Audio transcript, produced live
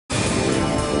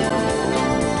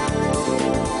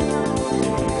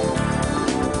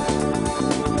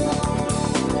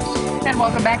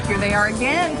welcome back. Here they are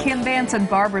again, Kim Vance and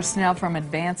Barbara Snell from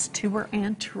AdVance Tour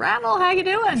and Travel. How you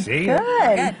doing? See Good.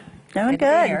 Good. Doing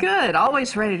good. Good.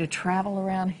 Always ready to travel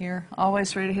around here.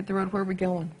 Always ready to hit the road. Where are we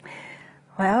going?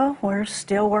 Well, we're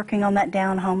still working on that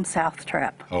down home south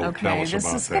trip. Oh, tell Okay, us this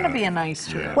about is going to that. be a nice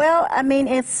trip. Yeah. Well, I mean,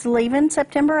 it's leaving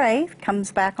September 8th,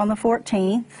 comes back on the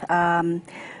 14th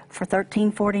for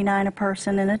 $13.49 a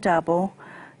person in a double.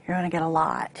 You're going to get a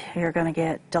lot. You're going to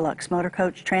get deluxe motor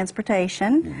coach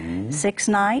transportation, 6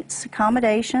 nights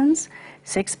accommodations,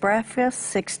 6 breakfasts,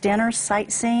 6 dinners,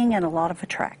 sightseeing, and a lot of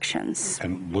attractions.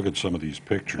 And look at some of these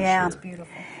pictures Yeah. here.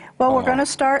 Beautiful. Well, we're going to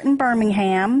start in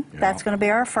Birmingham. Yeah. That's going to be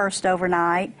our first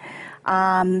overnight.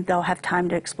 They'll have time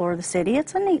to explore the city.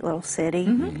 It's a neat little city.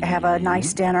 Have a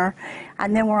nice dinner.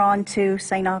 And then we're on to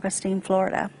St. Augustine,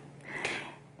 Florida.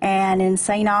 And in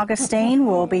St. Augustine,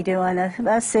 we'll be doing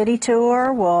a city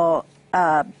tour. We'll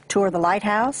tour the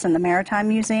lighthouse and the Maritime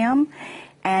Museum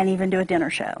and even do a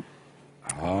dinner show.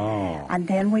 Oh. And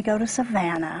then we go to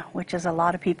Savannah, which is a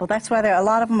lot of people. That's why a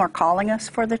lot of them are calling us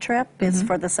for the trip, is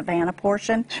for the Savannah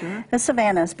portion. Sure. The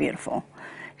Savannah is beautiful.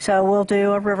 So we'll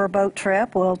do a riverboat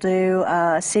trip. We'll do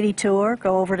a city tour,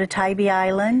 go over to Tybee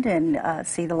Island and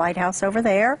see the lighthouse over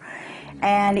there,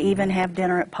 and even have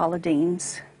dinner at Paula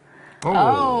Dean's.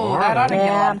 Oh, that ought to get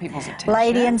a lot Yeah. of people's attention.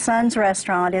 Lady and Sons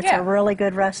restaurant. It's Yeah. a really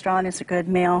good restaurant. It's a good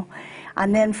meal.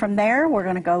 And then from there, we're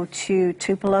going to go to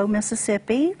Tupelo,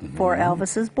 Mississippi for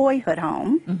Elvis's boyhood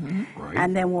home. Right.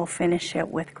 And then we'll finish it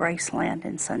with Graceland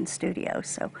and Sun Studios.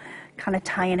 So kind of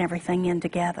tying everything in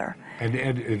together. And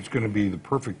it's going to be the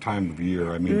perfect time of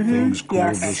year. I mean, things cool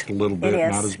Yes. just a little It bit,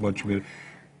 is. not as much.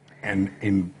 And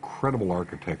incredible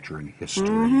architecture and history.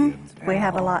 And, We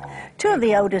have a lot. 2 of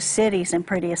the oldest cities and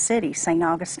prettiest cities, St.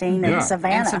 Augustine Yeah. and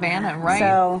Savannah. And Savannah, right.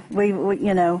 So we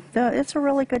you know, it's a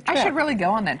really good trip. I should really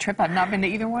go on that trip. I've not been to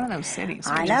either one of those cities.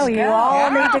 I We know, just you go.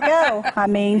 all Yeah. need to go. I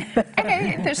mean,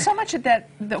 Okay, there's so much of that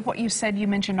what you said. You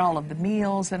mentioned all of the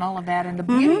meals and all of that, and the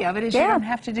beauty of it is you Yeah. don't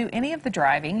have to do any of the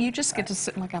driving. You just get to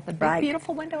sit and look out the big, Right.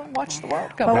 beautiful window and watch the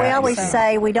world go but we by. always So-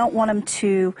 say we don't want them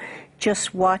to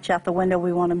just watch out the window.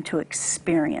 We want them to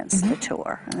experience the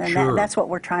tour. And Sure. that's what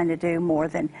we're trying to do more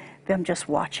than them just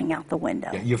watching out the window.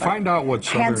 yeah, you But find out what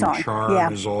Southern hands-on, charm yeah.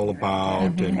 is all about.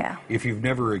 And Yeah. if you've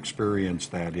never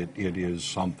experienced that, it is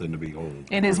something to behold.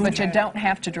 It is, but you don't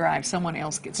have to drive. Someone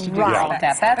else gets to do Right. all of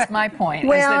that. That's my point, is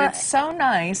Well, that it's so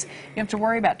nice. You don't have to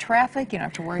worry about traffic. You don't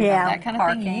have to worry Yeah. about that kind of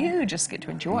thing. Parking. You just get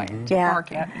to enjoy it. Yeah.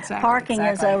 Parking. Exactly. Parking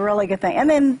is exactly. a really good thing. And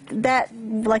then that,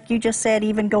 like you just said,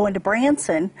 even going to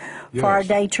Branson for our Yes.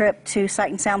 day trip to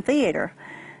Sight and Sound Theater.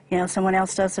 You know, someone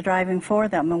else does the driving for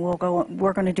them, and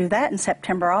we're going to do that in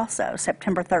September also,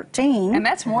 September 13. And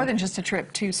that's more than just a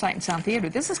trip to Sight and Sound Theater.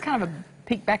 This is kind of a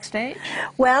peek backstage.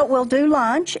 Well, we'll do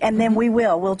lunch, and then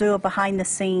we'll do a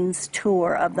behind-the-scenes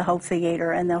tour of the whole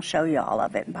theater, and they'll show you all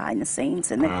of it behind the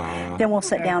scenes, and then we'll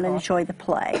sit down and enjoy the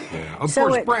play. Yeah. Of So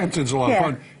course, it- Branson's a lot yeah. of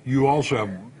fun. You also have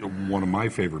one of my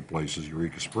favorite places,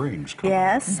 Eureka Springs. Coming.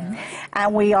 Yes,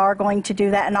 and we are going to do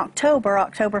that in October,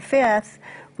 October 5th.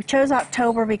 We chose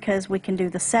October because we can do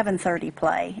the 7:30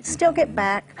 play. Still get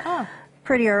back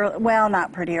pretty early, well,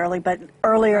 not pretty early, but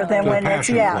earlier than To the when it's,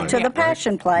 Passion Play, to the right?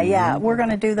 Passion Play, yeah. We're going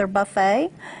to do their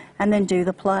buffet and then do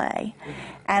the play.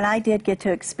 And I did get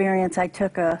to experience, I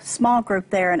took a small group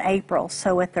there in April,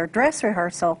 so at their dress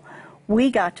rehearsal, we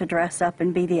got to dress up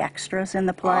and be the extras in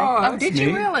the play. Oh, Oh, that's did you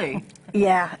neat. really?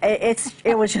 Yeah,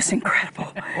 it was just incredible.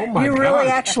 Oh my you really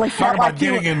gosh. actually Talk felt about like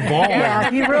you getting involved.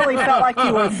 Yeah, you really felt like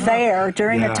you were there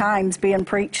during Yeah. the times being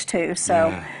preached to.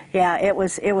 So, yeah, it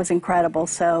was incredible.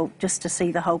 So just to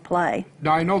see the whole play.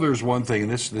 Now, I know there's one thing, and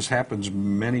this happens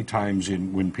many times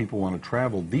when people want to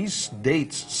travel. These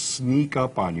dates sneak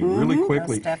up on you really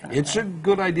quickly. Most definitely. It's a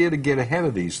good idea to get ahead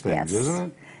of these things, Yes. isn't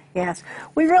it? Yes,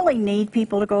 we really need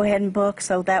people to go ahead and book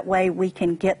so that way we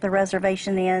can get the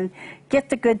reservation in, get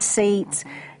the good seats,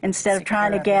 instead of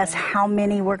trying to guess how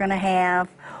many we're going to have,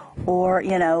 or,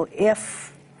 you know,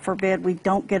 if, forbid, we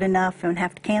don't get enough and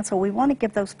have to cancel, we want to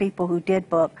give those people who did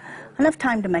book enough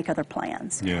time to make other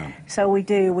plans. Yeah. So we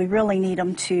do. We really need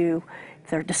them to, if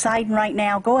they're deciding right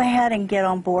now, go ahead and get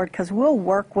on board, because we'll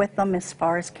work with them as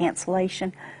far as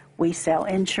cancellation. We sell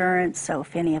insurance, so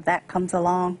if any of that comes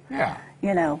along, Yeah.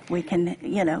 you know, we can,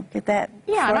 you know, get that.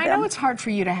 Yeah, for and I know them. it's hard for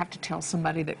you to have to tell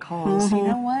somebody that calls, you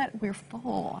know what, we're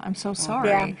full. I'm so sorry.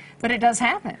 Yeah. But it does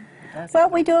happen. Well,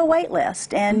 we do a wait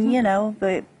list, and, you know,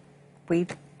 we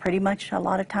pretty much a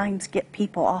lot of times get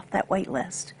people off that wait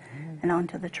list and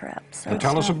onto the trip. So. And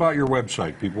tell us about your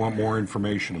website. People want more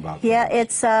information about that. Yeah,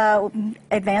 it's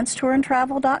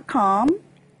advancetourandtravel.com,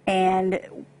 and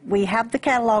we have the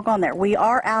catalog on there. We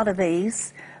are out of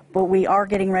these, But we are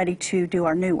getting ready to do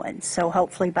our new ones. So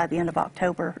hopefully by the end of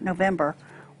October, November,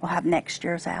 we'll have next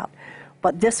year's out.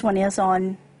 But this one is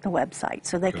on the website,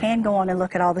 so they can go on and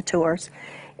look at all the tours.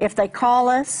 If they call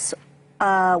us,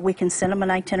 we can send them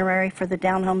an itinerary for the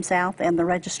Down Home South and the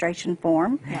registration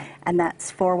form, and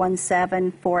that's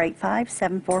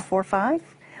 417-485-7445.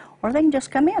 Or they can just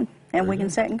come in, and we can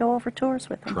sit and go over tours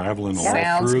with them. Traveling all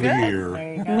Sounds through the good. year.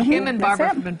 Kim and That's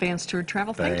Barbara it. from Advance Tour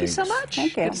Travel, thank you so Thanks. much.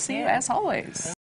 Thank you. Good to see you as always.